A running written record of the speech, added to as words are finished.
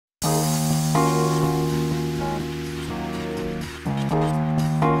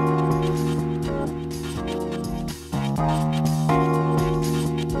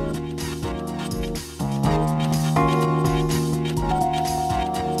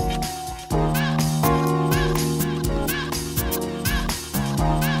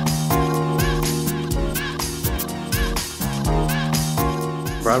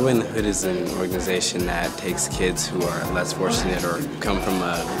Broadway in the Hood is an organization that takes kids who are less fortunate or come from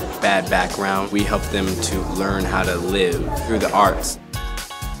a bad background. We help them to learn how to live through the arts.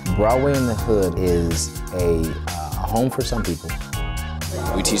 Broadway in the Hood is a home for some people.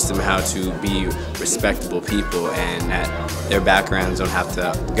 We teach them how to be respectable people and that their backgrounds don't have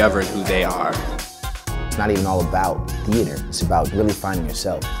to govern who they are. It's not even all about theater, it's about really finding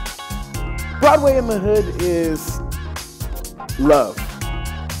yourself. Broadway in the Hood is love.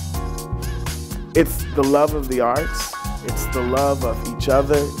 It's the love of the arts, it's the love of each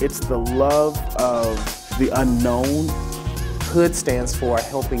other, it's the love of the unknown. Hood stands for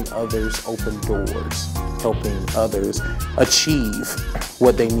helping others open doors, helping others achieve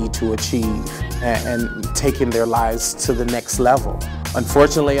what they need to achieve and taking their lives to the next level.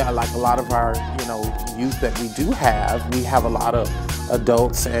 Unfortunately, like a lot of our youth that we do have, we have a lot of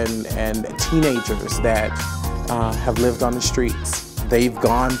adults and teenagers that have lived on the streets. They've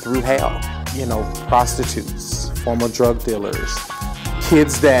gone through hell. Prostitutes, former drug dealers,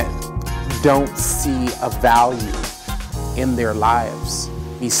 kids that don't see a value in their lives.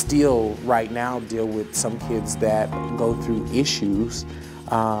 We still, right now, deal with some kids that go through issues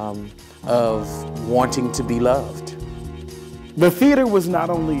of wanting to be loved. The theater was not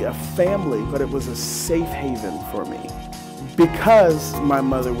only a family, but it was a safe haven for me. Because my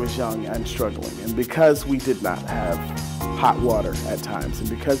mother was young and struggling, and because we did not have hot water at times, and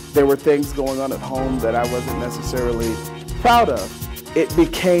because there were things going on at home that I wasn't necessarily proud of, it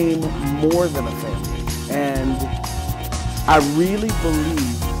became more than a family. And I really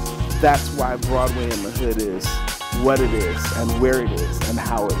believe that's why Broadway in the Hood is what it is, and where it is, and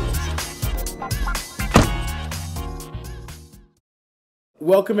how it is.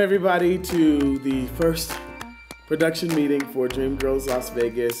 Welcome everybody to the first production meeting for Dreamgirls Las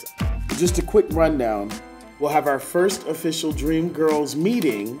Vegas. Just a quick rundown. We'll have our first official Dreamgirls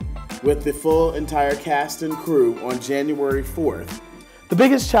meeting with the full entire cast and crew on January 4th. The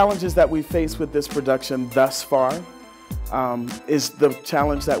biggest challenges that we face with this production thus far is the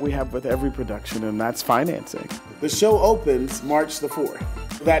challenge that we have with every production, and that's financing. The show opens March the 4th.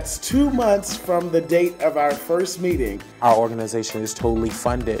 That's 2 months from the date of our first meeting. Our organization is totally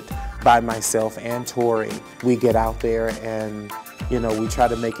funded by myself and Torrey. We get out there and, we try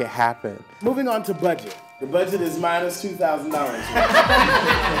to make it happen. Moving on to budget. The budget is minus $2,000.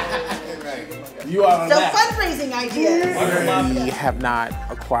 You are on that. Fundraising ideas. We have not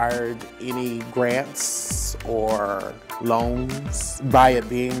acquired any grants or loans. By it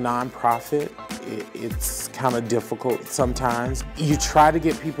being nonprofit, it's kind of difficult sometimes. You try to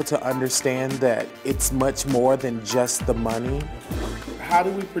get people to understand that it's much more than just the money. How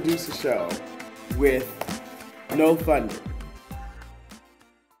do we produce a show with no funding?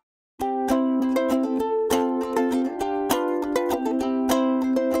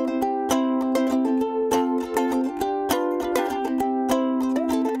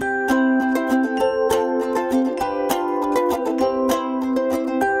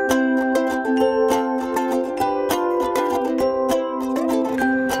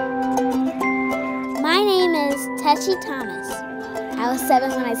 I was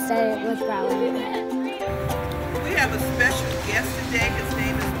 7 when I started with Broadway. We have a special guest today. His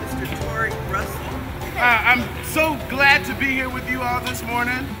name is Mr. Torrey Russel. I'm so glad to be here with you all this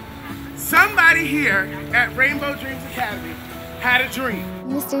morning. Somebody here at Rainbow Dreams Academy had a dream.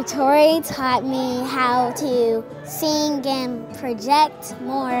 Mr. Torrey taught me how to sing and project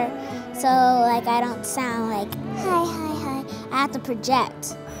more, so I don't sound like hi, hi, hi. I have to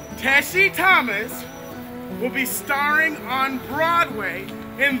project. Tessie Thomas will be starring on Broadway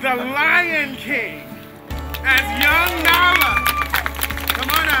in The Lion King as young Nala. Come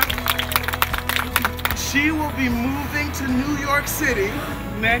on up. She will be moving to New York City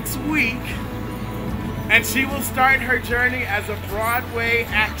next week, and she will start her journey as a Broadway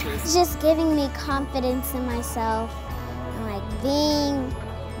actress. It's just giving me confidence in myself and being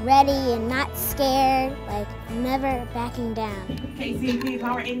ready and not scared, never backing down. KCP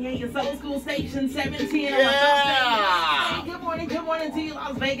Power 88, your Southern School Station 710. Yeah! Hey, good morning to you,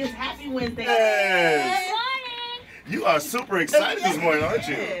 Las Vegas. Happy Wednesday. Yes. Good morning. You are super excited this morning, aren't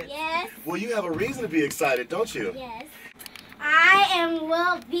you? Yes. Well, you have a reason to be excited, don't you? Yes. I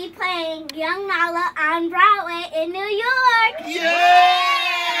will be playing young Nala on Broadway in New York.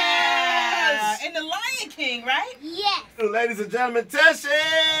 Yes! And The Lion King, right? Yes. Ladies and gentlemen, Tessie!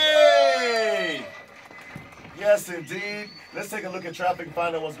 Yes, indeed. Let's take a look at traffic and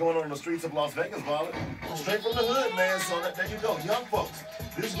find out what's going on the streets of Las Vegas, Violet. Straight from the hood, man. So there you go. Young folks,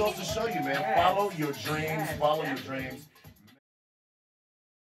 this goes to show you, man. Follow your dreams. Follow your dreams.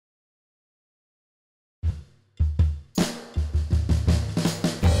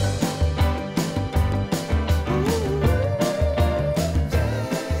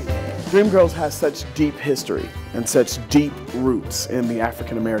 Dreamgirls has such deep history and such deep roots in the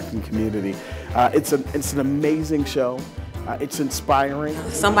African American community. It's an amazing show. It's inspiring.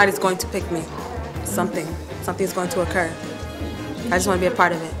 Somebody's going to pick me. Something's going to occur. I just want to be a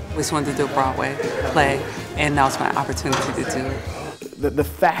part of it. We just wanted to do a Broadway play, and that was my opportunity to do it. The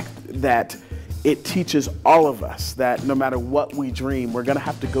fact that it teaches all of us that no matter what we dream, we're going to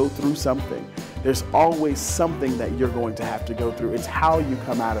have to go through something. There's always something that you're going to have to go through. It's how you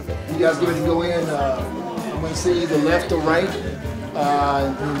come out of it. You guys get ready to go in. I'm going to say either left or right,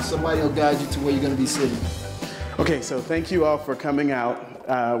 and somebody will guide you to where you're going to be sitting. Okay, so thank you all for coming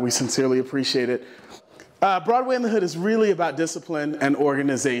out. We sincerely appreciate it. Broadway in the Hood is really about discipline and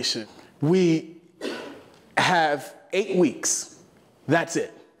organization. We have 8 weeks, that's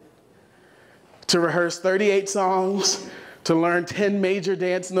it, to rehearse 38 songs, to learn 10 major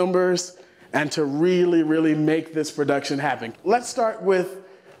dance numbers, and to really, really make this production happen. Let's start with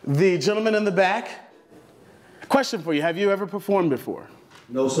the gentleman in the back. Question for you, have you ever performed before?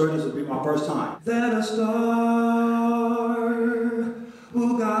 No, sir, this will be my first time. That a star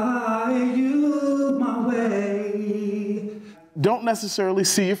will guide you my way. Don't necessarily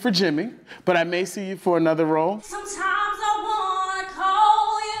see you for Jimmy, but I may see you for another role. Sometimes I want to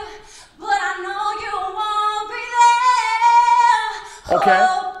call you, but I know you won't be there. Okay,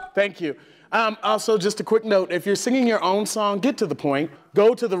 thank you. Also, just a quick note, if you're singing your own song, get to the point.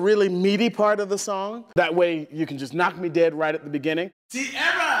 Go to the really meaty part of the song. That way you can just knock me dead right at the beginning.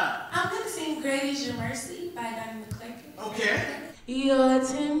 Sierra! I'm going to sing Great Is Your Mercy by Donnie McClurkin. Okay. Your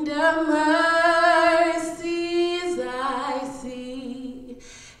tender mercies I see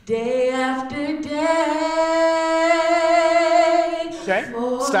day after day. Okay,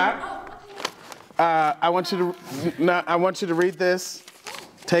 stop. I want you to read this.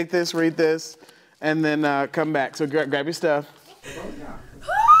 Take this, read this, and then come back. So grab your stuff.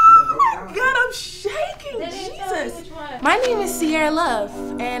 Oh my God, I'm shaking, Jesus. My name is Sierra Love,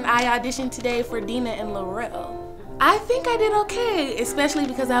 and I auditioned today for Dina and Laurel. I think I did okay, especially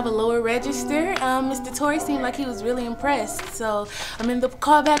because I have a lower register. Mr. Torrey seemed like he was really impressed, so I'm in the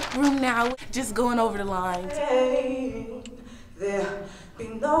callback room now, just going over the lines. Hey, there be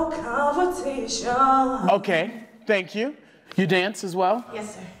no competition. Okay, thank you. You dance as well?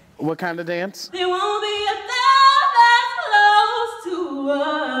 Yes, sir. What kind of dance? There won't be a thing that's close to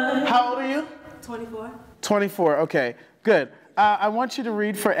us. How old are you? 24. 24, okay, good. I want you to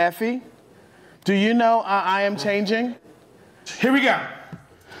read for Effie. Do you know I Am Changing? Here we go.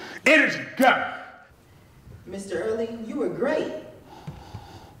 Energy, go. Mr. Erling, you were great.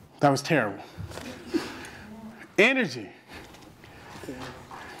 That was terrible. Energy.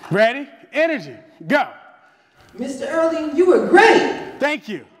 Ready? Energy, go. Mr. Erling, you were great. Thank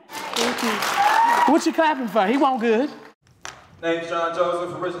you. Thank you. What you clapping for? He won't good. Name's John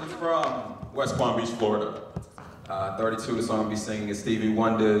Joseph, originally from West Palm Beach, Florida. 32, the song I'll be singing is Stevie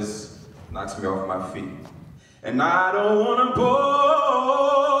Wonder's Knocks Me Off My Feet. And I don't want to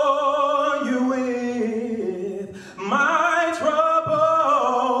bore you with my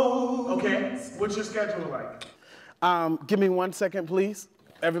trouble. Okay, what's your schedule like? Give me 1 second, please,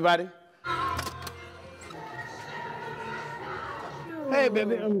 everybody. Hey,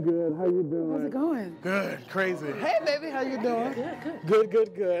 baby, I'm good. How you doing? How's it going? Good, crazy. Hey, baby, how you doing? Good.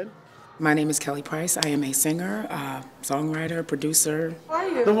 Good. My name is Kelly Price. I am a singer, songwriter, producer. How are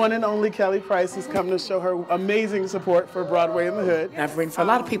you? The one and only Kelly Price has come to show her amazing support for Broadway in the Hood. I've written for a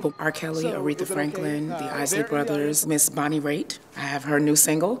lot of people. R. Kelly, Aretha Franklin, the Isley Brothers, Miss Bonnie Raitt. I have her new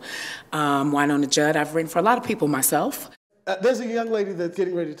single, Wynonna Judd. I've written for a lot of people myself. There's a young lady that's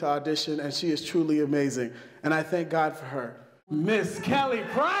getting ready to audition, and she is truly amazing, and I thank God for her. Miss Kelly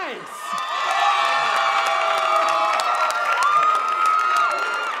Price.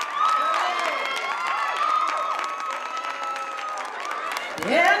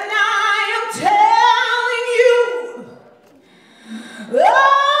 And I am telling you,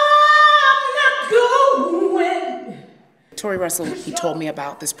 I'm not going. Torrey Russel, he told me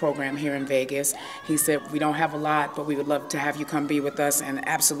about this program here in Vegas. He said, we don't have a lot, but we would love to have you come be with us, and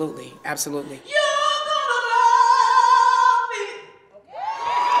absolutely.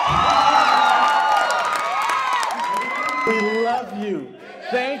 We love you.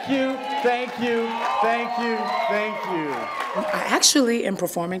 Thank you. I actually am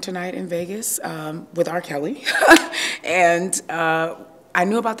performing tonight in Vegas with R. Kelly, and I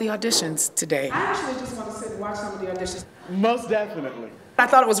knew about the auditions today. I actually just want to sit and watch some of the auditions. Most definitely. I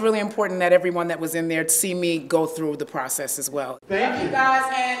thought it was really important that everyone that was in there to see me go through the process as well. Thank you guys,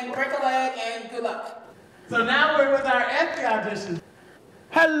 and break a leg, and good luck. So now we're with our Effie audition.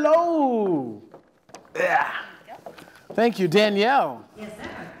 Hello. Yeah. Thank you, Danielle. Yes, sir.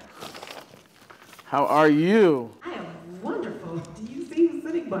 How are you? I am wonderful. Do you see who's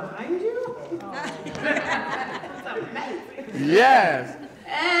sitting behind you? It's amazing. Yes.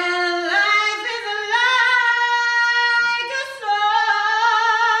 And life is like a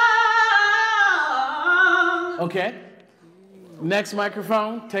song. Okay. Next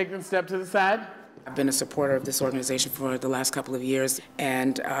microphone, take a step to the side. I've been a supporter of this organization for the last couple of years,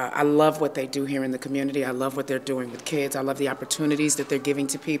 and I love what they do here in the community. I love what they're doing with kids. I love the opportunities that they're giving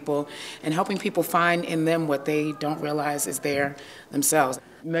to people and helping people find in them what they don't realize is there themselves.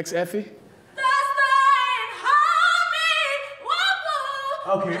 Next, Effie.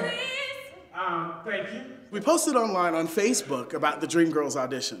 Okay. Thank you. We posted online on Facebook about the Dreamgirls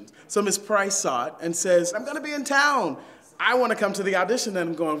auditions. So Miss Price saw it and says, I'm gonna be in town. I wanna come to the audition.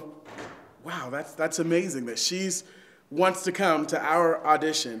 And I'm going, wow, that's amazing that she's wants to come to our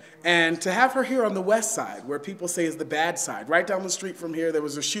audition. And to have her here on the west side, where people say is the bad side. Right down the street from here, there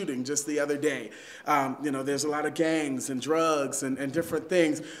was a shooting just the other day. You know, there's a lot of gangs and drugs and different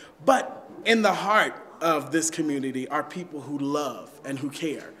things. But in the heart of this community are people who love and who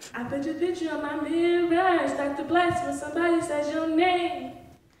care. I put your picture on my mirror, start to blast when somebody says your name.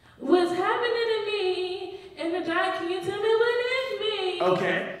 What's happening to me? In the dark, can you tell me what is me?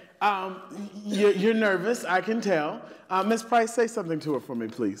 Okay. You're nervous, I can tell. Ms. Price, say something to her for me,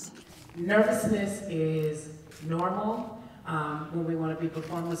 please. Nervousness is normal. When we want to be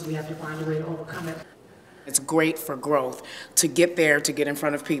performers, we have to find a way to overcome it. It's great for growth to get there, to get in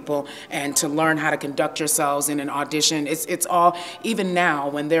front of people, and to learn how to conduct yourselves in an audition. It's all, even now,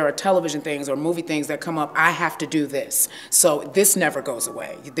 when there are television things or movie things that come up, I have to do this. So this never goes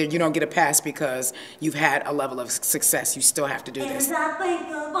away. You don't get a pass because you've had a level of success. You still have to do this. And I think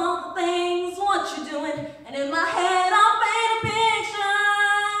of all the things, what you're doing, and in my head I'll paint a picture.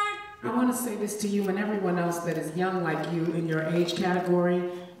 I want to say this to you and everyone else that is young like you in your age category.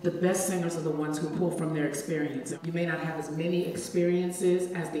 The best singers are the ones who pull from their experience. You may not have as many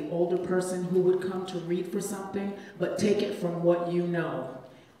experiences as the older person who would come to read for something, but take it from what you know.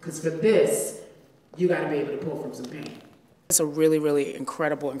 Because for this, you got to be able to pull from some pain. It's a really, really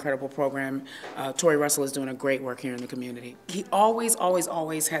incredible program. Torrey Russel is doing a great work here in the community. He always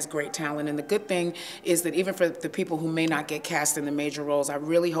has great talent, and the good thing is that even for the people who may not get cast in the major roles, I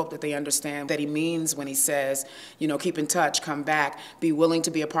really hope that they understand that he means when he says, you know, keep in touch, come back, be willing to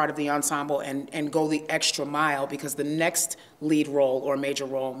be a part of the ensemble and go the extra mile, because the next lead role or major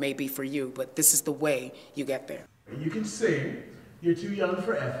role may be for you, but this is the way you get there. You can sing. You're too young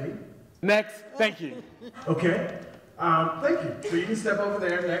for Effie. Next, thank you. Okay. Thank you. So you can step over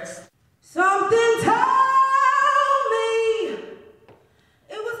there next. Something told me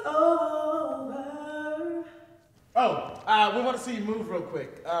it was over. Oh, we want to see you move real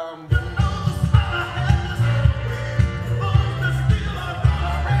quick. All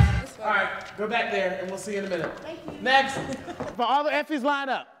right, go back there and we'll see you in a minute. Thank you. Next, for all the Effies, line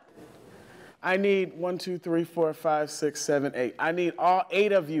up. I need 1, 2, 3, 4, 5, 6, 7, 8. I need all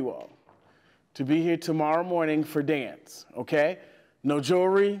 8 of you all to be here tomorrow morning for dance, okay? No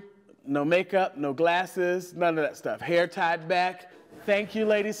jewelry, no makeup, no glasses, none of that stuff. Hair tied back. Thank you,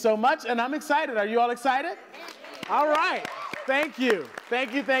 ladies, so much, and I'm excited. Are you all excited? All right, thank you.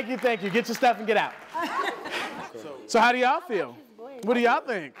 Thank you, thank you, thank you. Get your stuff and get out. So how do y'all feel? What do y'all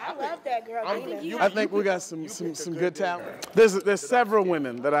think? I love that girl. I think we got some good talent. There's several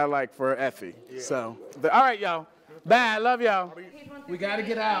women that I like for Effie. So, all right, y'all. Bye, I love y'all. We gotta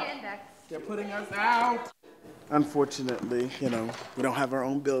get out. They're putting us out. Unfortunately, you know, we don't have our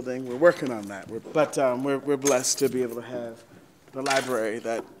own building. We're working on that. But we're blessed to be able to have the library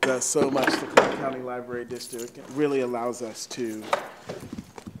that does so much. The Coghill County Library District. It really allows us to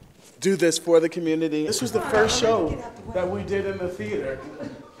do this for the community. This was the first show that we did in the theater.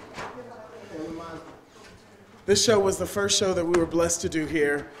 This show was the first show that we were blessed to do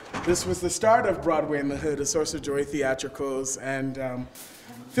here. This was the start of Broadway in the Hood, a Source of Joy Theatricals, and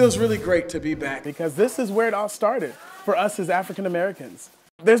feels really great to be back because this is where it all started for us as African Americans.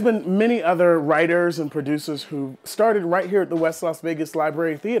 There's been many other writers and producers who started right here at the West Las Vegas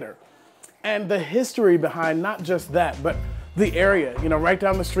Library Theater. And the history behind not just that, but the area, you know, right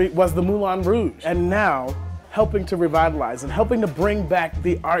down the street was the Moulin Rouge. And now, helping to revitalize and helping to bring back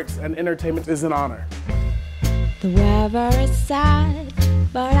the arts and entertainment is an honor. The weather is sad,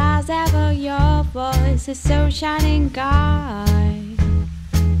 but as ever your voice is so shining bright.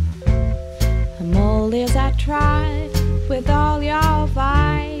 I'm all ears I tried with all your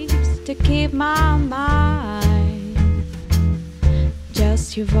vibes to keep my mind.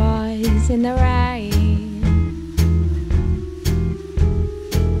 Just your voice in the rain.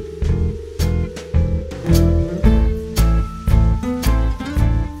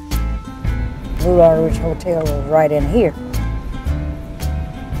 Blue Ridge Hotel was right in here.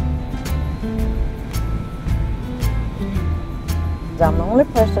 I'm the only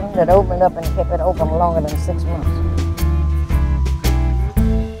person that opened up and kept it open longer than 6 months.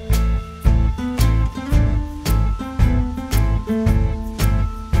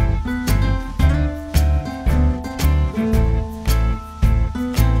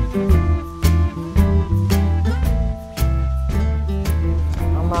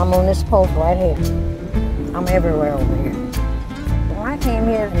 I'm on this post right here. I'm everywhere over here. When I came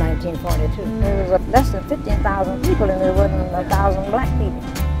here in 1942, there was less than 15,000 people and there wasn't 1,000 black people.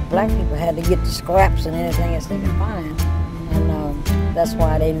 Black people had to get the scraps and anything else they could find, and that's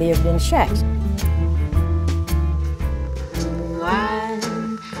why they lived in shacks.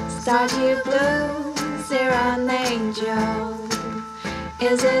 One starchy blue, an angel.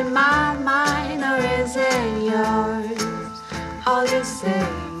 Is it my mind or is it yours? All you say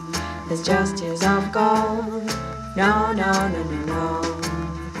is just tears of gold. No, no, no, no, no.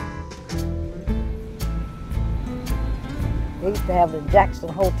 We used to have the Jackson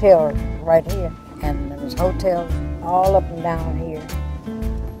Hotel right here, and there was hotels all up and down here.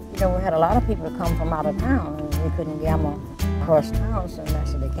 You know, we had a lot of people come from out of town, and we couldn't gamble across town, so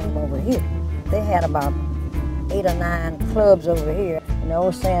that's why they came over here. They had about 8 or 9 clubs over here, and the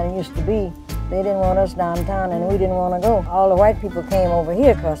old saying used to be, they didn't want us downtown and we didn't want to go. All the white people came over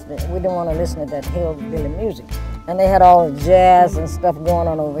here because we didn't want to listen to that hillbilly music. And they had all the jazz and stuff going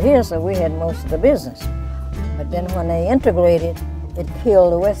on over here, so we had most of the business. But then when they integrated, it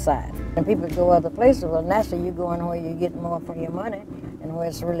killed the west side. And people go other places, well, naturally you go in where you get more for your money and where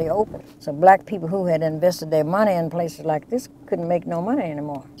it's really open. So black people who had invested their money in places like this couldn't make no money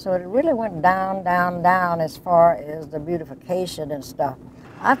anymore. So it really went down, down, down as far as the beautification and stuff.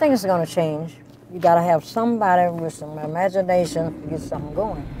 I think it's going to change. You got to have somebody with some imagination to get something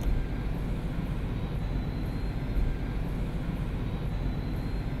going.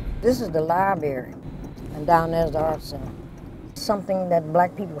 This is the library, and down there's the art center. Something that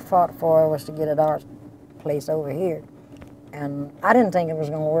black people fought for was to get an art place over here. And I didn't think it was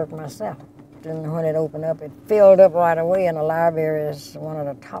going to work myself. Then when it opened up, it filled up right away, and the library is one of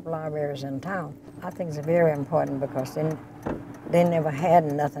the top libraries in town. I think it's very important because they never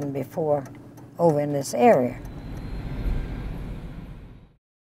had nothing before over in this area.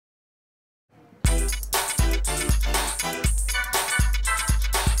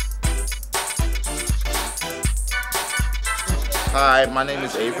 Hi, my name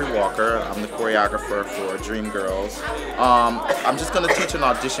is Avery Walker. I'm the choreographer for Dreamgirls. I'm just going to teach an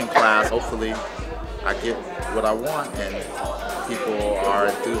audition class. Hopefully I get what I want and people are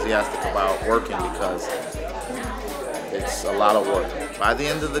enthusiastic about working because it's a lot of work. By the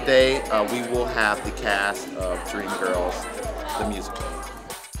end of the day, we will have the cast of Dreamgirls, the musical.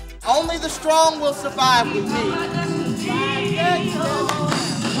 Only the strong will survive with me.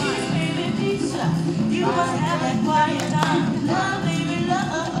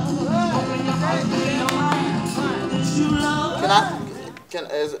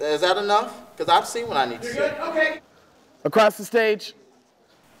 Is that enough? Because I've seen what I need to see. Okay. Across the stage.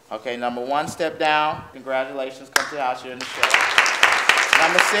 Okay, number 1, step down. Congratulations, come to the house, you're in the show.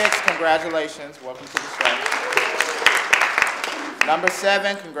 Number 6, congratulations, welcome to the show. Number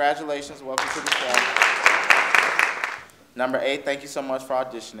 7, congratulations, welcome to the show. Number 8, thank you so much for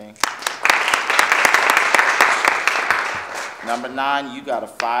auditioning. Number 9, you got a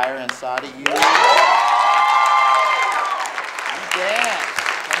fire inside of you. You dance.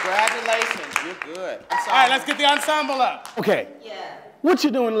 Congratulations, you're good. All right, let's get the ensemble up. Okay. Yeah. What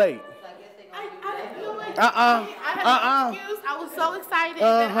you doing late? I didn't feel like I had an excuse. I was so excited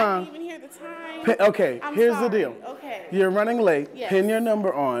that I didn't even hear the time. Okay, here's the deal. Okay. You're running late, Yes. pin your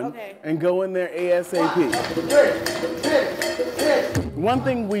number on, and go in there ASAP. One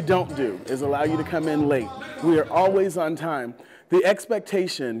thing we don't do is allow you to come in late. We are always on time. The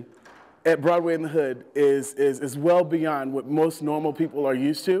expectation at Broadway in the Hood is well beyond what most normal people are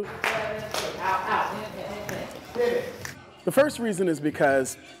used to. The first reason is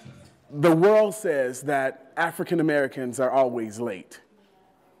because the world says that African Americans are always late.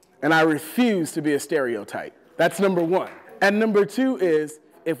 And I refuse to be a stereotype. That's number 1. And number 2 is,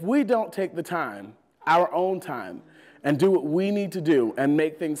 if we don't take the time, our own time, and do what we need to do and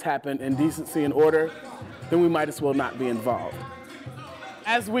make things happen in decency and order, then we might as well not be involved.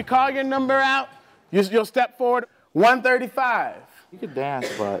 As we call your number out, you'll step forward. 135. You could dance,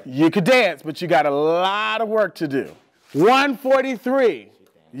 but... You could dance, but you got a lot of work to do. 143.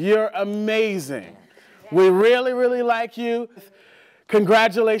 You're amazing. We really, really like you.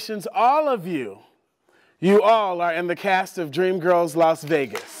 Congratulations, all of you. You all are in the cast of Dreamgirls Las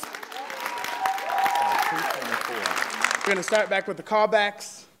Vegas. We're going to start back with the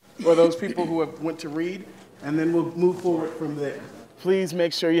callbacks for those people who went to read, and then we'll move forward from there. Please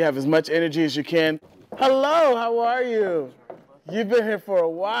make sure you have as much energy as you can. Hello, how are you? You've been here for a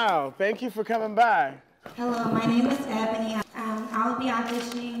while. Thank you for coming by. Hello, my name is Ebony. I'll be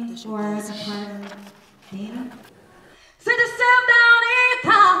auditioning for the part of Dana. Sit yourself down in your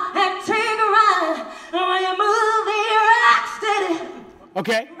car and take a ride while you move the rock steady.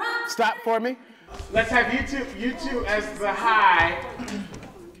 Okay, stop for me. Let's have you two as the high.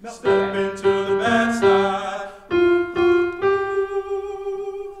 Step into the bad side.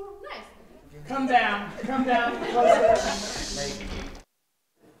 Come down closer.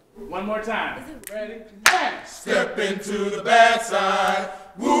 One more time. Ready? Step into the bad side.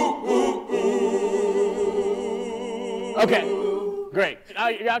 Woo, woo, woo. Okay, great.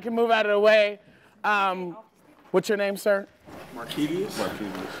 Y'all can move out of the way. What's your name, sir? Marquise.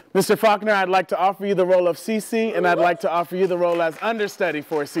 Mr. Faulkner, I'd like to offer you the role of Cece, and I'd like to offer you the role as understudy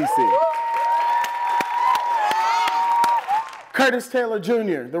for Cece. Curtis Taylor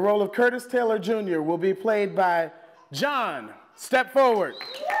Jr. The role of Curtis Taylor Jr. will be played by John. Step forward.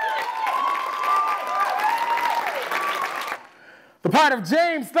 The part of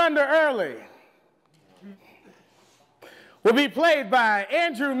James Thunder Early will be played by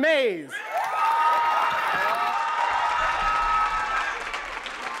Andrew Mays.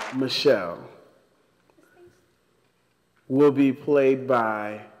 Michelle will be played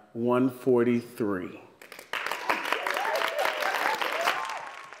by 143.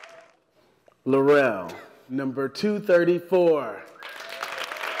 Laurel, number 234.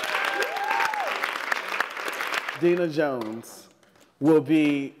 Dina Jones will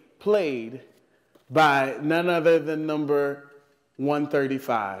be played by none other than number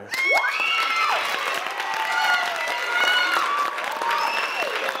 135.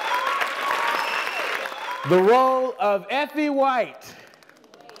 The role of Effie White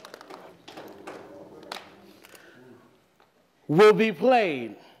will be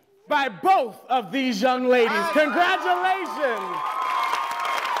played by both of these young ladies. Congratulations!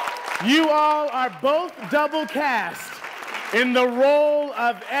 You all are both double cast in the role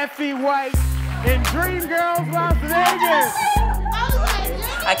of Effie White in Dreamgirls Las Vegas.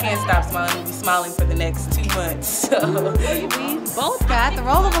 I can't stop smiling. We'll be smiling for the next 2 months. So. We both got the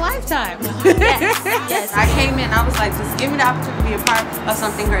role of a lifetime. Yes. I came in, I was like, just give me the opportunity to be a part of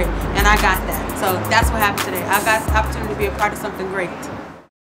something great. And I got that. So that's what happened today. I got the opportunity to be a part of something great.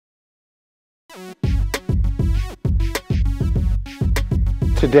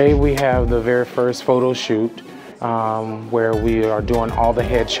 Today we have the very first photo shoot where we are doing all the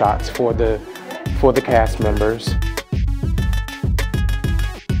headshots for the cast members.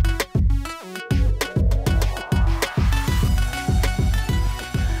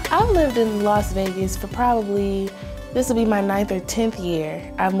 I've lived in Las Vegas for probably, this will be my 9th or 10th year.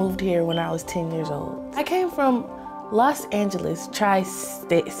 I moved here when I was 10 years old. I came from Los Angeles,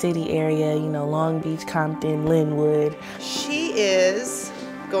 Tri-City area, you know, Long Beach, Compton, Linwood. She is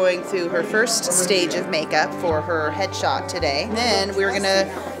going through her first stage of makeup for her headshot today. Then we're gonna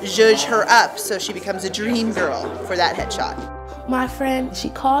zhuzh her up so she becomes a dream girl for that headshot. My friend, she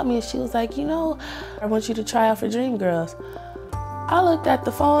called me and she was like, you know, I want you to try out for Dreamgirls. I looked at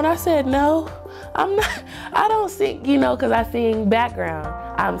the phone, I said, no, I'm not, I don't sing, you know, because I sing background.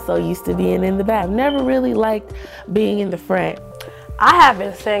 I'm so used to being in the back. I've never really liked being in the front. I have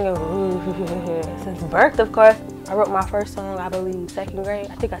been singing since birth, of course. I wrote my first song, I believe, 2nd grade.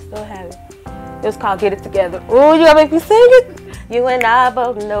 I think I still have it. It was called Get It Together. Ooh, you gonna make me sing it? You and I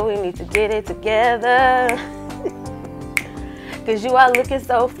both know we need to get it together. Cause you are looking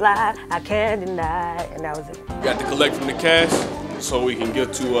so fly, I can't deny. And that was it. We got to collect from the cast so we can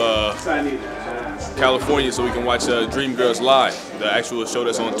get to California so we can watch Dreamgirls live, the actual show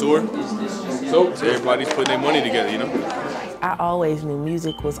that's on tour. So everybody's putting their money together, you know? I always knew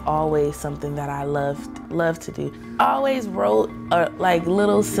music was always something that I loved to do. I always wrote like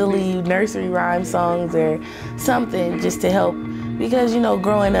little silly nursery rhyme songs or something just to help, because you know,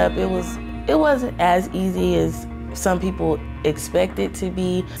 growing up it wasn't as easy as some people expect it to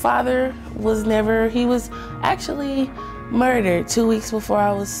be. Father was he was actually murdered 2 weeks before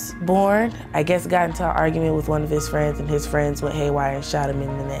I was born. I guess got into an argument with one of his friends and his friends went haywire and shot him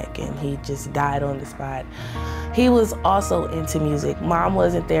in the neck and he just died on the spot. He was also into music. Mom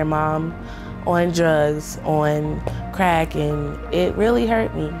wasn't there. Mom on drugs, on crack, and it really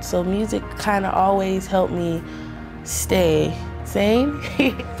hurt me. So music kind of always helped me stay sane.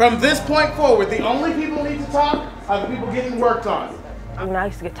 From this point forward, the only people who need to talk are the people getting worked on. I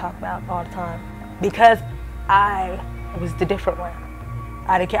used to get talked about all the time because I was the different one.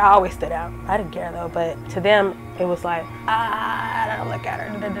 I didn't care. I always stood out. I didn't care though, but to them, it was like, I don't look at her,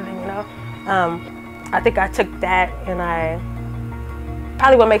 you know? I think I took that and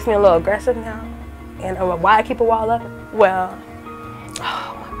probably what makes me a little aggressive now, and why I keep a wall up, well,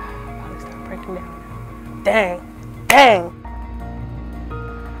 oh my God, I'll probably start breaking down now. Dang.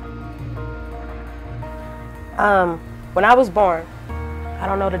 When I was born, I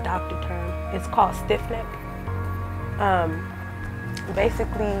don't know the doctor term, it's called stiff neck.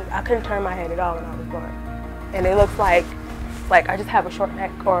 Basically, I couldn't turn my head at all when I was born. And it looks like I just have a short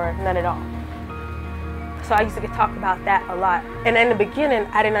neck or none at all. So I used to get talked about that a lot. And in the beginning,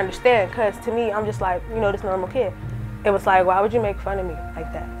 I didn't understand, because to me, I'm just like, you know, this normal kid. It was like, why would you make fun of me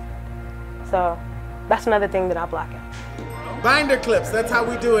like that? So that's another thing that I block out. Binder clips, that's how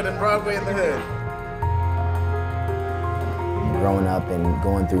we do it in Broadway in the Hood. Growing up and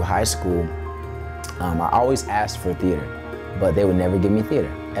going through high school, I always asked for theater, but they would never give me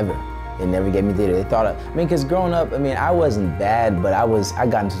theater, ever. They never gave me theater. They thought, because growing up, I wasn't bad, but I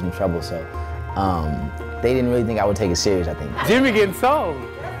got into some trouble, so they didn't really think I would take it serious, I think. Jimmy getting sold.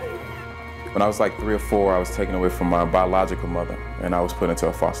 When I was like 3 or 4, I was taken away from my biological mother, and I was put into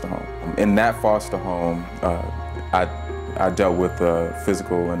a foster home. In that foster home, I dealt with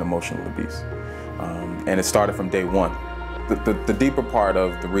physical and emotional abuse, and it started from day one. The deeper part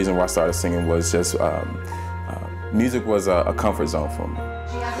of the reason why I started singing was just music was a comfort zone for me.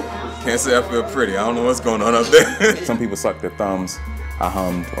 Can't say I feel pretty. I don't know what's going on up there. Some people suck their thumbs. I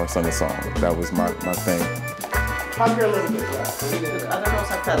hummed or sung a song. That was my thing. Hug her a little bit. Other girls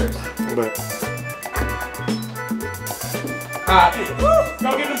have feathers. But Go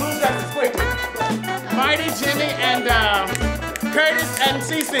get the blue jackets quickly. Marty, Jimmy, and Curtis and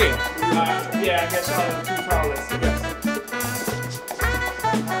Cece. Yeah, I guess y'all are the 2 tallest. Yes.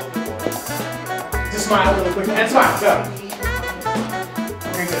 Just smile a little quick. And smile, go.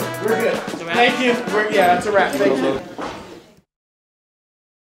 We're good. Thank you. Yeah, that's a wrap. Thank you.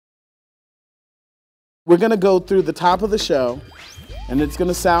 we're gonna go through the top of the show, and it's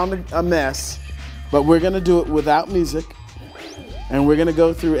gonna sound a mess, but we're gonna do it without music. And we're gonna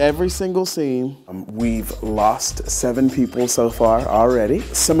go through every single scene. We've lost 7 people so far already.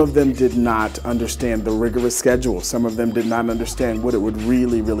 Some of them did not understand the rigorous schedule. Some of them did not understand what it would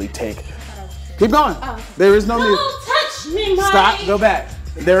really take. Keep going. There is no music. Don't touch me, Mike. Stop, go back.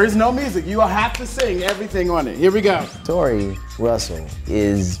 There is no music. You will have to sing everything on it. Here we go. Torrey Russel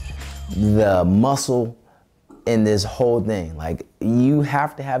is the muscle in this whole thing. Like, you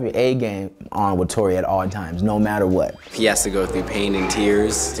have to have your A game on with Torrey at all times, no matter what. He has to go through pain and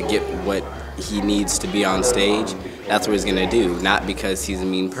tears to get what he needs to be on stage. That's what he's gonna do, not because he's a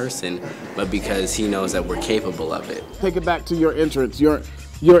mean person, but because he knows that we're capable of it. Take it back to your entrance, your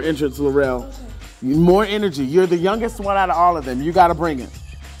entrance, Laurel. More energy. You're the youngest one out of all of them. You gotta bring it.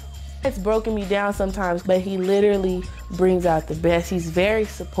 It's broken me down sometimes, but he literally brings out the best. He's very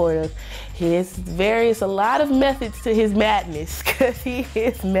supportive. It's a lot of methods to his madness, because he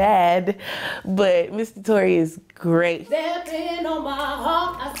is mad, but Mr. Torrey is great. Why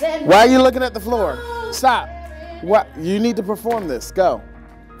are you looking at the floor? Stop. What? You need to perform this. Go.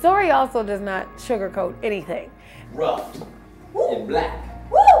 Torrey also does not sugarcoat anything. Rough and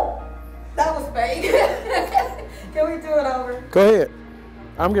black. Woo! That was fake. Can we do it over? Go ahead.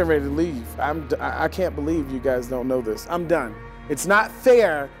 I'm getting ready to leave. I can't believe you guys don't know this. I'm done. It's not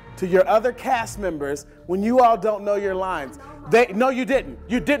fair to your other cast members when you all don't know your lines. No, you didn't.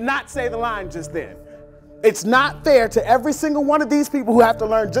 You did not say the line just then. It's not fair to every single one of these people who have to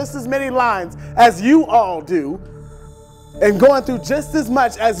learn just as many lines as you all do and going through just as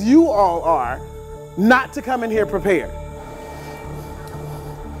much as you all are, not to come in here prepared.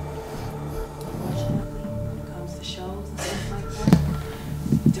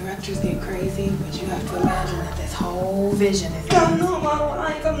 Directors get crazy, but you have to imagine that this whole vision is. I know my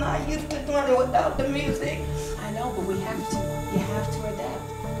lines. I'm not used to doing it without the music. I know, but we have to. You have to adapt.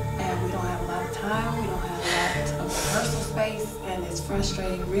 And we don't have a lot of time. We don't have a lot of rehearsal space, and it's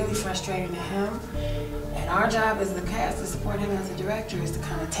frustrating, really frustrating to him. And our job as the cast to support him as a director is to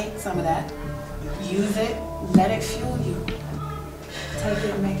kind of take some of that, use it, let it fuel you. Take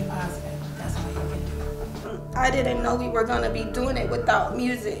it and make it positive. That's all you can do. I didn't know we were gonna be doing it without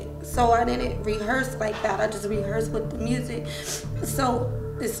music, so I didn't rehearse like that. I just rehearsed with the music. So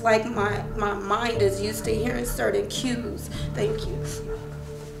it's like my mind is used to hearing certain cues. Thank you.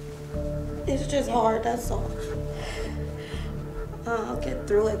 It's just hard, that's all. I'll get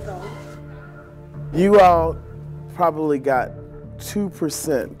through it though. You all probably got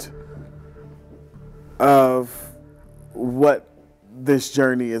 2% of what this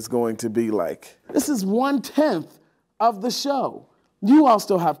journey is going to be like. This is 1/10 of the show. You all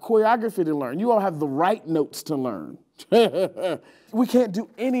still have choreography to learn. You all have the right notes to learn. We can't do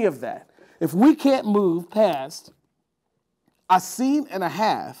any of that. If we can't move past a scene and a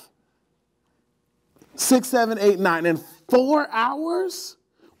half, 6, 7, 8, 9, in 4 hours,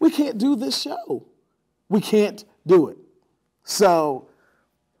 we can't do this show. We can't do it. So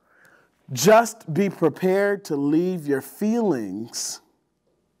just be prepared to leave your feelings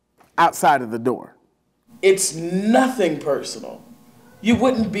outside of the door. It's nothing personal. You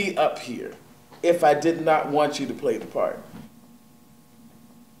wouldn't be up here if I did not want you to play the part.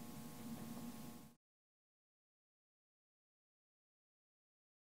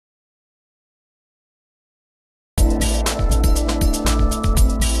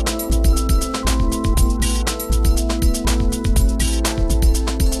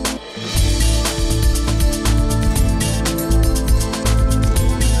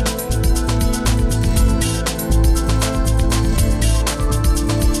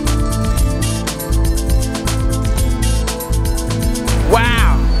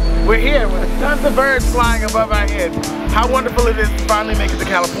 We're here with tons of birds flying above our heads. How wonderful it is to finally make it to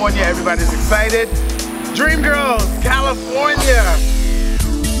California. Everybody's excited. Dreamgirls, California.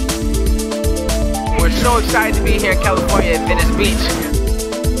 We're so excited to be here in California at Venice Beach.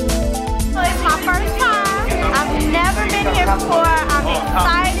 It's my first time. I've never been here before. I'm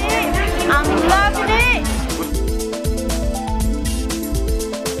excited. I'm loving it.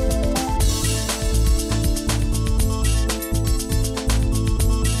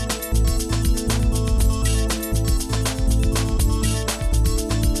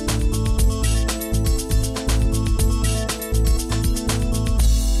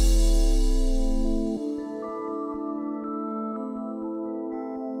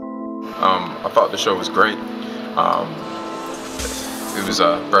 I thought the show was great. It was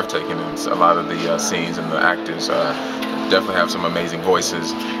breathtaking. It's a lot of the scenes and the actors definitely have some amazing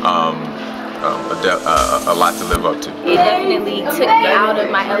voices. A lot to live up to. It definitely took me out of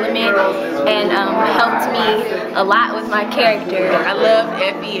my element and helped me a lot with my character. I love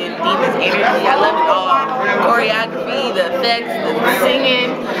Effie and Dina's energy. I love it all. Choreography, the effects, the singing.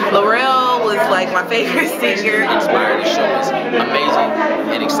 Laurel was like my favorite singer. Inspired. The show is amazing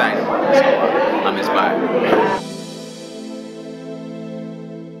and exciting. So I'm inspired.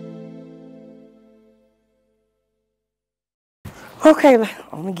 Okay,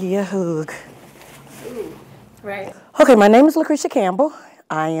 I'm gonna give you a hug. Right. Okay, my name is Lucretia Campbell.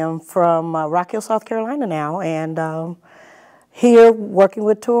 I am from Rock Hill, South Carolina now, and here working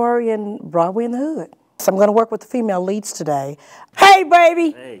with Torrey and Broadway in the Hood. So I'm gonna work with the female leads today. Hey,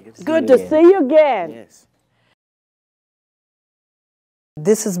 baby. Hey, good to see you again. Yes.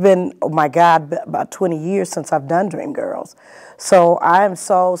 This has been, oh my God, about 20 years since I've done Dreamgirls. So I am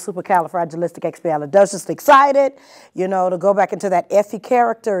so supercalifragilisticexpialidocious excited, you know, to go back into that Effie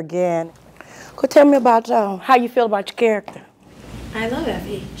character again. Go tell me about how you feel about your character. I love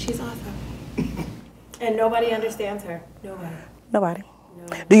Effie. She's awesome. And nobody understands her. Nobody. Nobody.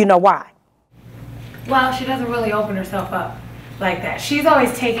 Do you know why? Well, she doesn't really open herself up like that. She's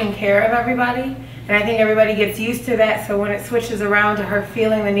always taking care of everybody, and I think everybody gets used to that, so when it switches around to her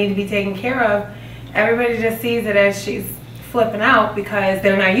feeling the need to be taken care of, everybody just sees it as she's flipping out because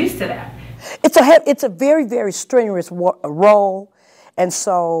they're not used to that. It's a very, very strenuous role, and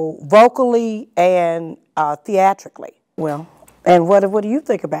so vocally and theatrically. Well, and what do you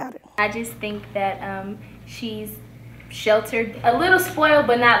think about it? I just think that she's sheltered, a little spoiled,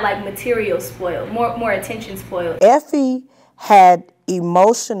 but not like material spoiled, more attention spoiled. Effie had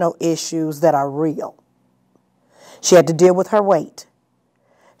emotional issues that are real. She had to deal with her weight.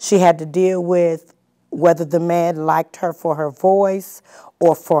 She had to deal with whether the man liked her for her voice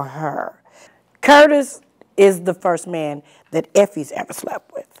or for her. Curtis is the first man that Effie's ever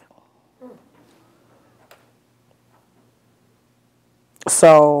slept with.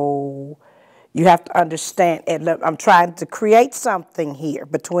 So you have to understand, and I'm trying to create something here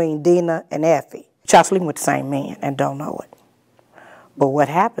between Dina and Effie. Y'all sleeping with the same man and don't know it. But what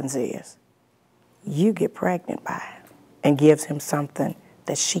happens is you get pregnant by him and gives him something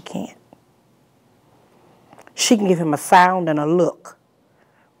that she can't. She can give him a sound and a look,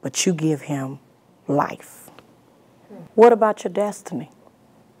 but you give him life. What about your destiny?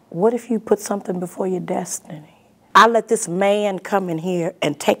 What if you put something before your destiny? I let this man come in here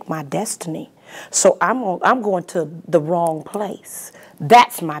and take my destiny, so I'm going to the wrong place.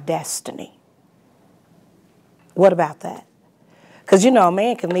 That's my destiny. What about that? Because you know a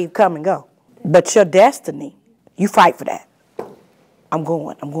man can leave, come and go, but your destiny, you fight for that. I'm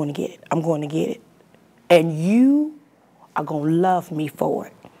going to get it, I'm going to get it. And you are going to love me for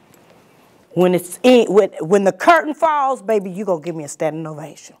it. When it's in, when the curtain falls, baby, you gonna give me a standing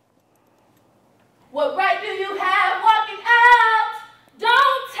ovation. What right do you have walking out?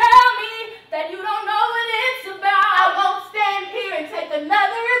 Don't tell me that you don't know what it's about. I won't stand here and take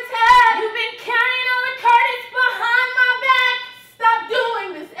another attack. You've been carrying on the curtains behind my back. Stop doing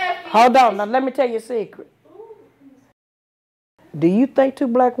this effing. Hold on, now let me tell you a secret. Do you think two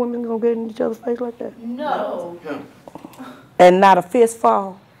black women gonna get in each other's face like that? No. And not a fist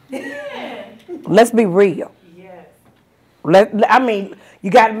fall? Yeah. Let's be real. Yes. I mean,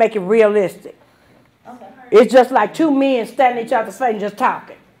 you gotta make it realistic. Okay. It's just like two men standing in each other's face and just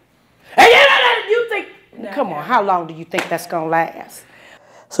talking. And you think, come on, how long do you think that's gonna last?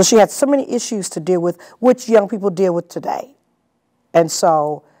 So she had so many issues to deal with, which young people deal with today. And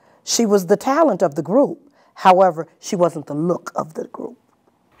so she was the talent of the group. However, she wasn't the look of the group.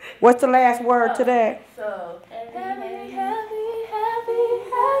 What's the last word to that? So, heavy, heavy, heavy,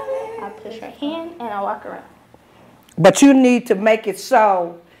 heavy. I push her hand and I walk around. But you need to make it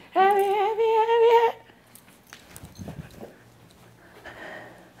so heavy, heavy, heavy, heavy.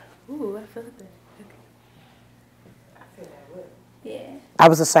 Ooh, I feel that. I feel that wood. Yeah. I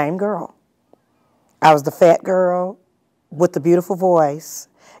was the same girl. I was the fat girl with the beautiful voice.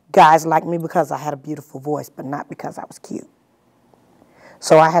 Guys liked me because I had a beautiful voice, but not because I was cute.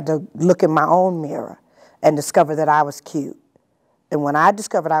 So I had to look in my own mirror and discover that I was cute. And when I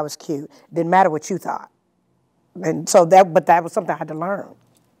discovered I was cute, it didn't matter what you thought. And so but that was something I had to learn.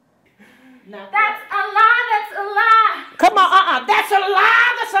 That's a lie, that's a lie. Come on, that's a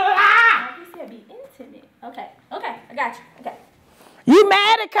lie, that's a lie. You said be intimate. Okay, I got you, okay. You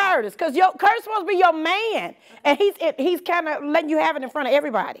mad at Curtis, because Curtis supposed to be your man, and he's kind of letting you have it in front of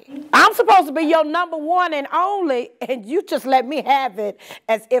everybody. I'm supposed to be your number one and only, and you just let me have it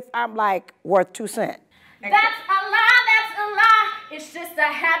as if I'm like worth 2 cents. That's a lie, that's a lie. It's just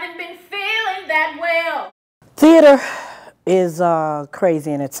I haven't been feeling that well. Theater is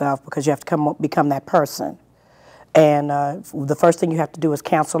crazy in itself because you have to become that person. And the first thing you have to do is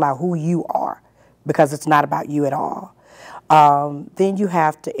cancel out who you are, because it's not about you at all. Then you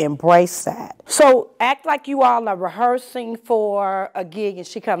have to embrace that. So act like you all are rehearsing for a gig and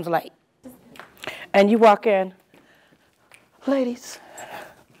she comes late. And you walk in, ladies,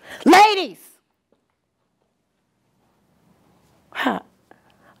 huh.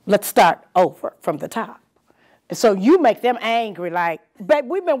 Let's start over from the top. And so you make them angry, like, babe,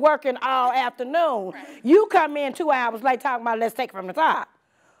 we've been working all afternoon. You come in 2 hours late talking about let's take it from the top.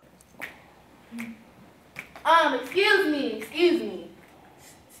 Excuse me.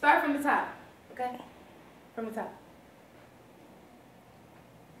 Start from the top, okay? From the top.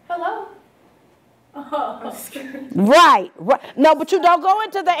 Hello? Oh, I'm scared. Right. No, but you don't go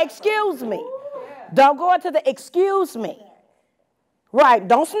into the excuse me. Don't go into the excuse me. Right,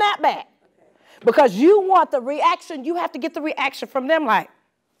 don't snap back. Because you want the reaction, you have to get the reaction from them like,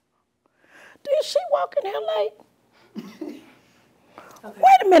 did she walk in here late? Okay.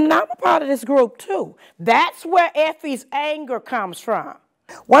 Wait a minute, I'm a part of this group too. That's where Effie's anger comes from.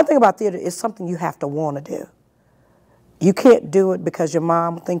 One thing about theater is something you have to want to do. You can't do it because your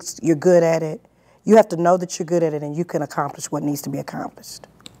mom thinks you're good at it. You have to know that you're good at it and you can accomplish what needs to be accomplished.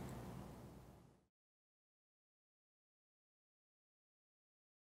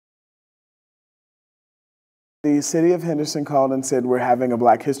 The city of Henderson called and said we're having a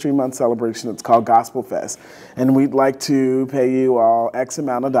Black History Month celebration. It's called Gospel Fest. And we'd like to pay you all X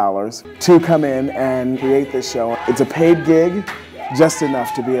amount of dollars to come in and create this show. It's a paid gig, just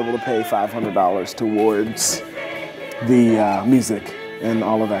enough to be able to pay $500 towards the music and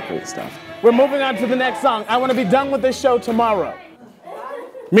all of that great stuff. We're moving on to the next song. I want to be done with this show tomorrow.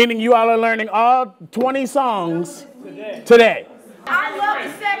 Meaning you all are learning all 20 songs today. I love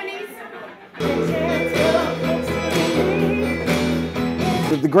the 70s.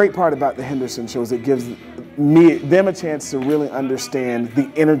 The great part about the Henderson show is it gives them a chance to really understand the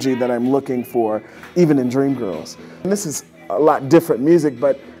energy that I'm looking for, even in Dreamgirls. And this is a lot different music,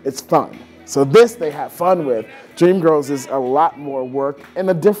 but it's fun. So this they have fun with. Dreamgirls is a lot more work in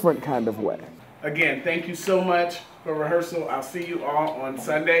a different kind of way. Again, thank you so much for rehearsal. I'll see you all on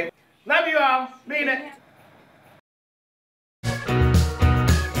Sunday. Love you all. Mean it.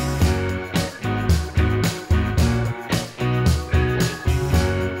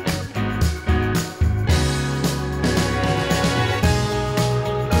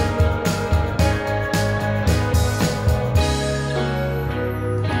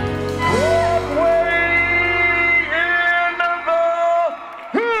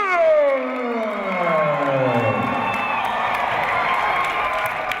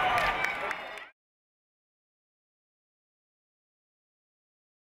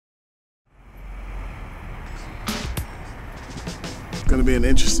 be an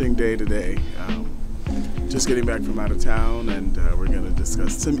interesting day today. Just getting back from out of town, and we're going to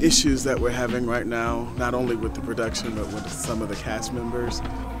discuss some issues that we're having right now, not only with the production, but with some of the cast members.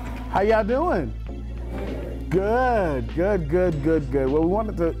 How y'all doing? Good, good, good, good, good. Well, we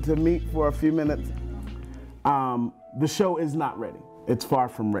wanted to meet for a few minutes. The show is not ready. It's far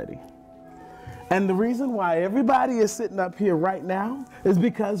from ready. And the reason why everybody is sitting up here right now is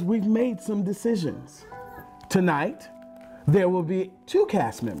because we've made some decisions. Tonight, there will be 2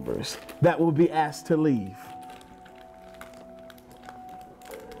 cast members that will be asked to leave.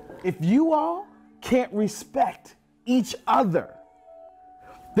 If you all can't respect each other,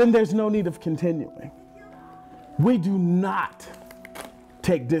 then there's no need of continuing. We do not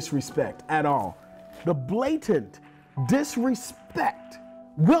take disrespect at all. The blatant disrespect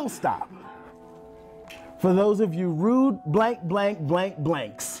will stop. For those of you rude blank, blank, blank,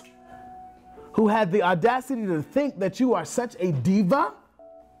 blanks who had the audacity to think that you are such a diva,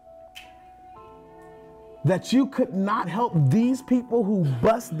 that you could not help these people who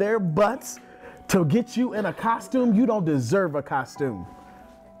bust their butts to get you in a costume, you don't deserve a costume.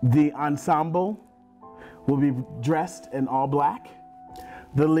 The ensemble will be dressed in all black.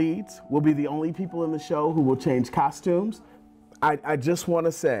 The leads will be the only people in the show who will change costumes. I just want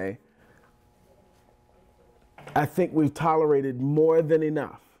to say, I think we've tolerated more than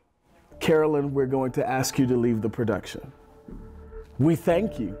enough. Carolyn, we're going to ask you to leave the production. We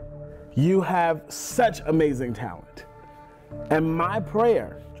thank you. You have such amazing talent. And my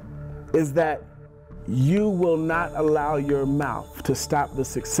prayer is that you will not allow your mouth to stop the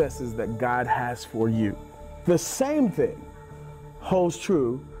successes that God has for you. The same thing holds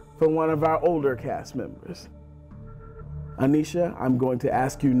true for one of our older cast members. Anisha, I'm going to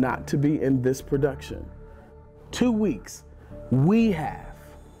ask you not to be in this production. 2 weeks we have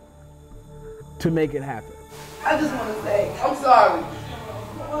to make it happen. I just want to say, I'm sorry.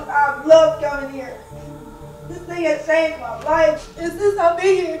 I've loved coming here. This thing has changed my life. And since I've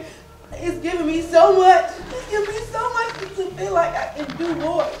been here, it's given me so much. It's given me so much to feel like I can do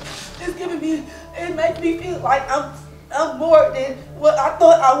more. It's given me, it makes me feel like I'm more than what I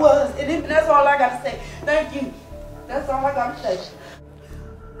thought I was. And that's all I got to say. Thank you. That's all I got to say.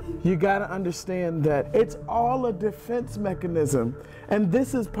 You gotta understand that it's all a defense mechanism. And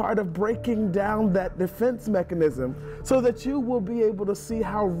this is part of breaking down that defense mechanism so that you will be able to see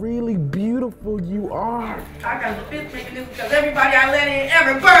how really beautiful you are. I got a defense mechanism because everybody I let in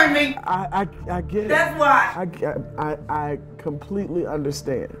ever burned me. I get it. That's why. I completely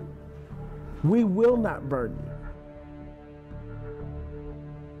understand. We will not burn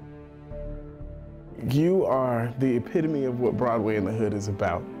you. You are the epitome of what Broadway in the Hood is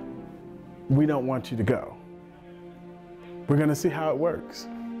about. We don't want you to go. We're gonna see how it works.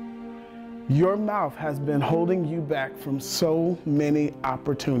 Your mouth has been holding you back from so many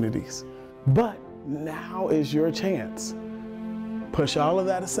opportunities, but now is your chance. Push all of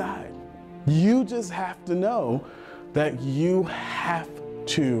that aside. You just have to know that you have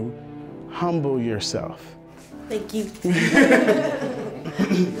to humble yourself. Thank you.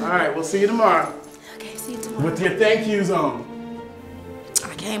 All right, we'll see you tomorrow. Okay, see you tomorrow. With your thank yous on.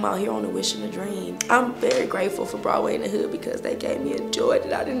 I came out here on a wish and a dream. I'm very grateful for Broadway in the Hood because they gave me a joy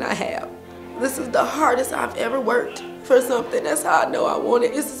that I did not have. This is the hardest I've ever worked for something. That's how I know I want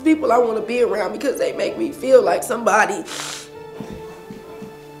it. This is people I want to be around because they make me feel like somebody. Thank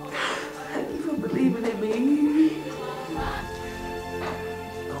you for believing in me.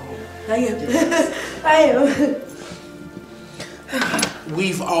 I am. I am.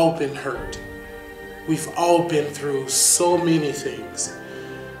 We've all been hurt. We've all been through so many things.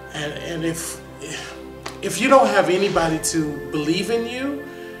 And if you don't have anybody to believe in you,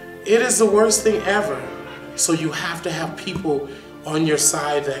 it is the worst thing ever. So you have to have people on your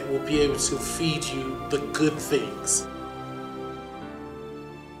side that will be able to feed you the good things.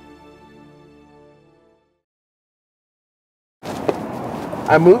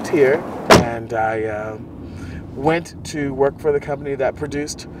 I moved here and I went to work for the company that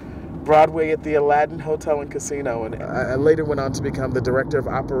produced Broadway at the Aladdin Hotel and Casino, and I later went on to become the director of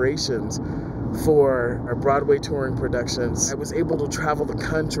operations for our Broadway touring productions. I was able to travel the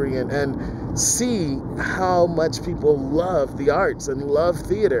country and see how much people love the arts and love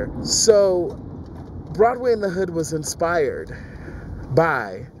theater. So Broadway in the Hood was inspired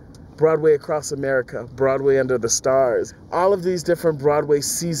by Broadway Across America, Broadway Under the Stars, all of these different Broadway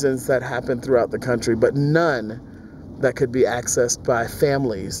seasons that happened throughout the country, but none that could be accessed by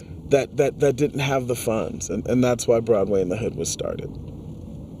families that didn't have the funds, and that's why Broadway in the Hood was started.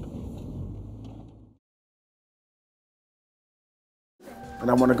 And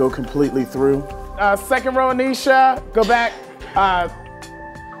I want to go completely through. Second row, Anisha, go back.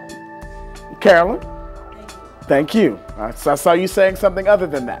 Carolyn. Thank you. I saw you saying something other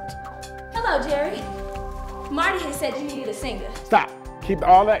than that. Hello, Jerry. Marty has said you needed a singer. Stop. Keep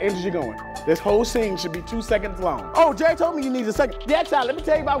all that energy going. This whole scene should be 2 seconds long. Oh, Jerry told me you needed a singer. Yeah, child, let me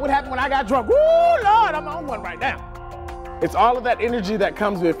tell you about what happened when I got drunk. Woo, Lord, I'm on one right now. It's all of that energy that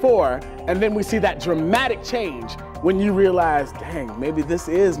comes before, and then we see that dramatic change when you realize, dang, maybe this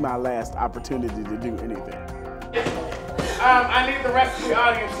is my last opportunity to do anything. I need the rest of the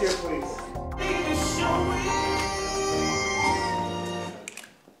audience here, please.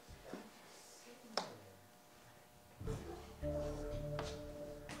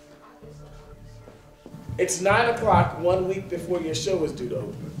 It's 9 o'clock 1 week before your show is due to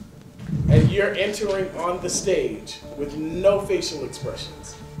open. And you're entering on the stage with no facial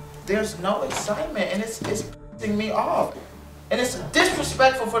expressions. There's no excitement, and it's pissing me off. And it's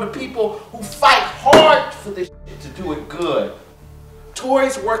disrespectful for the people who fight hard for this shit to do it good.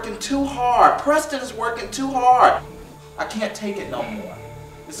 Torrey's working too hard. Preston's working too hard. I can't take it no more.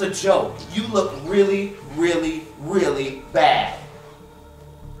 It's a joke. You look really, really, really bad.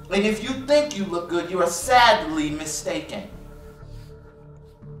 And if you think you look good, you are sadly mistaken.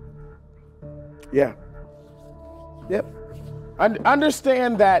 Yeah. Yep.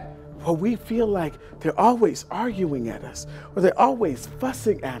 Understand that we feel like they're always arguing at us, or they're always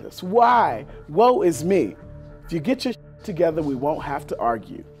fussing at us. Why? Woe is me. If you get your together, we won't have to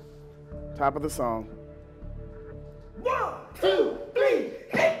argue. Top of the song. 1, 2, 3,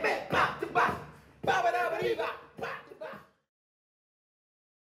 hit me, bop to bop, bop it up, bop, bop to bop.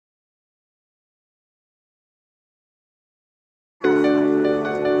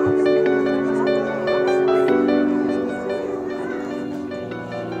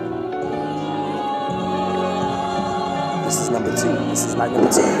 This is number 2. This is night number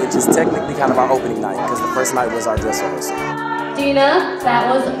 2, which is technically kind of our opening night, because the first night was our dress rehearsal. Dina,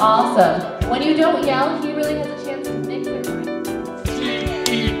 that was awesome. When you don't yell, he really has a chance to make your mind.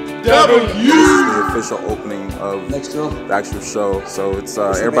 This is the official opening of the actual show, so it's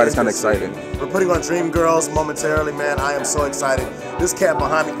everybody's kind of excited. We're putting on Dreamgirls momentarily, man. I am so excited. This cat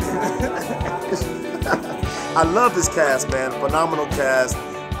behind me. I love this cast, man. Phenomenal cast.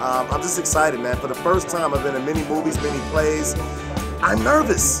 I'm just excited, man. For the first time, I've been in many movies, many plays. I'm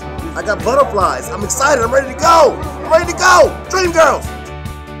nervous. I got butterflies. I'm excited. I'm ready to go. I'm ready to go. Dreamgirls.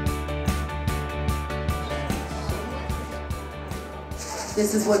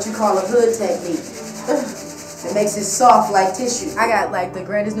 This is what you call a hood technique. It makes it soft like tissue. I got like the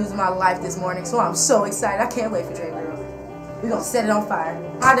greatest news of my life this morning, so I'm so excited. I can't wait for Dreamgirls. We're gonna set it on fire.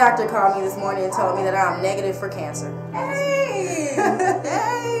 My doctor called me this morning and told me that I'm negative for cancer. Hey!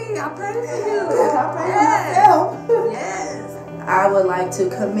 Hey! I pray for you. I pray for myself. Yes. I would like to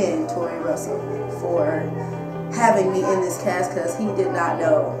commend Torrey and Russel for having me in this cast, because he did not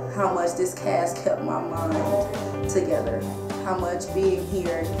know how much this cast kept my mind together. How much being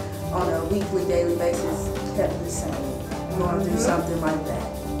here on a weekly, daily basis kept me sane. Going through something like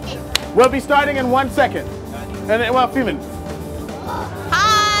that. We'll be starting in 1 second. And well, a few minutes.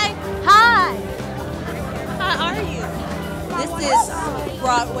 Hi! Hi! How are you? This is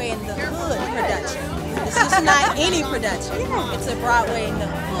Broadway in the Hood production. This is not any production. It's a Broadway in the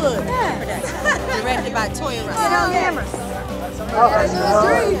Hood production. Directed by Torrey and Russel. Get on camera.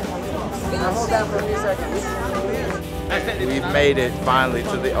 I'll hold down for a few seconds. We've made it finally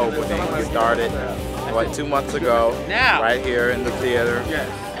to the opening. We started, 2 months ago, right here in the theater.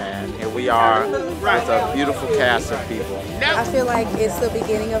 And here we are with a beautiful cast of people. I feel like it's the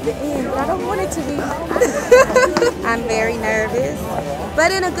beginning of the end, but I don't want it to be. I'm very nervous,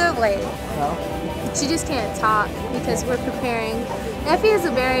 but in a good way. She just can't talk because we're preparing. Effie is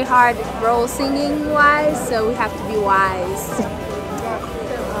a very hard role singing-wise, so we have to be wise.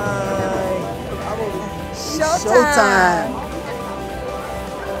 Showtime.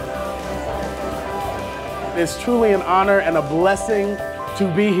 It's truly an honor and a blessing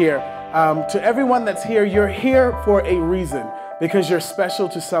to be here. To everyone that's here, you're here for a reason, because you're special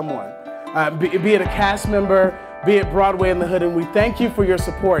to someone. Be it a cast member, be it Broadway in the Hood, and we thank you for your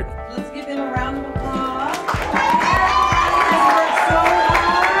support. Let's give them a round of applause.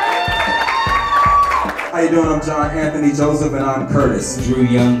 How you doing? I'm John Anthony Joseph, and I'm Curtis. Drew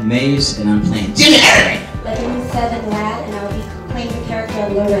Young Mays, and I'm playing Jimmy Irving. My name is Seven Lad, and I will be playing the character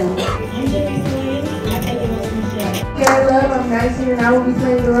of Lorel. I love, I'm 19, and I will be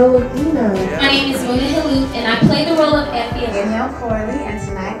playing the role of Dina. My name is Mona Haluk, and I play the role of Effie. Danielle Corley, and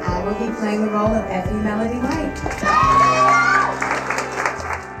tonight I will be playing the role of Effie Melody White.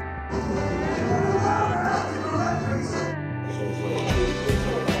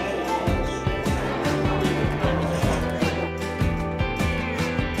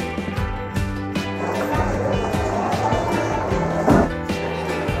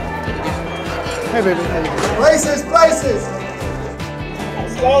 Hey, baby. How you doing? Places, places.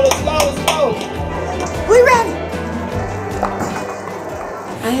 Slow, slow, slow. We ready.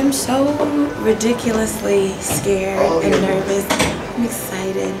 I am so ridiculously scared and nervous. I'm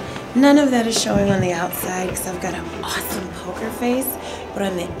excited. None of that is showing on the outside because I've got an awesome poker face, but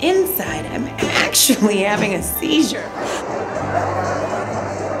on the inside, I'm actually having a seizure.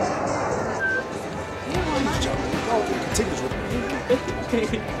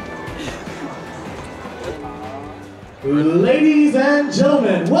 Ladies and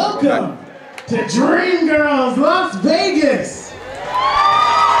gentlemen, welcome to Dreamgirls Las Vegas.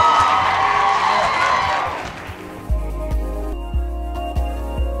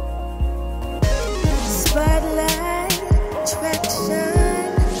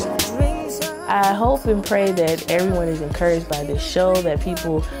 I hope and pray that everyone is encouraged by this show, that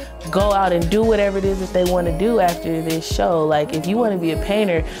people go out and do whatever it is that they want to do after this show. Like, if you want to be a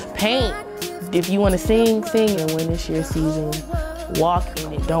painter, paint. If you want to sing, sing. And when it's your season, walk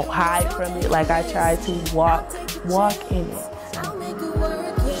in it. Don't hide from it like I tried to. Walk in it.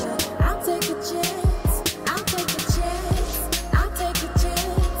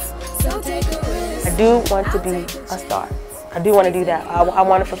 I do want to be a star. I do want to do that. I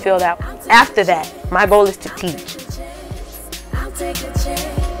want to fulfill that. After that, my goal is to teach.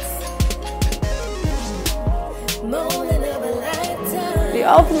 The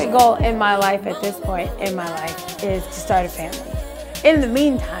ultimate goal in my life at this point in my life is to start a family. In the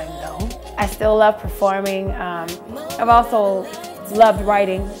meantime, though, I still love performing. I've also loved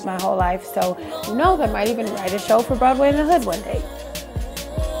writing my whole life, so who knows, I might even write a show for Broadway in the Hood one day.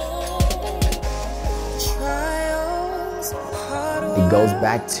 It goes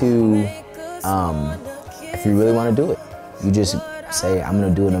back to if you really want to do it, you just say, I'm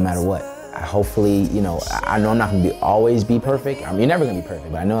going to do it no matter what. Hopefully, you know, I know I'm not going to always be perfect. I mean, you're never going to be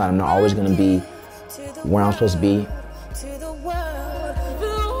perfect, but I know I'm not always going to be where I'm supposed to be.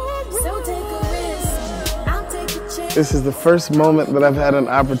 This is the first moment that I've had an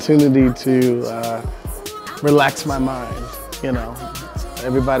opportunity to relax my mind, you know.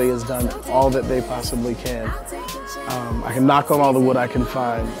 Everybody has done all that they possibly can. I can knock on all the wood I can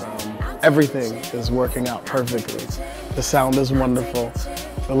find. Everything is working out perfectly. The sound is wonderful.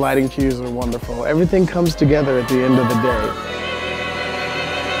 The lighting cues are wonderful. Everything comes together at the end of the day.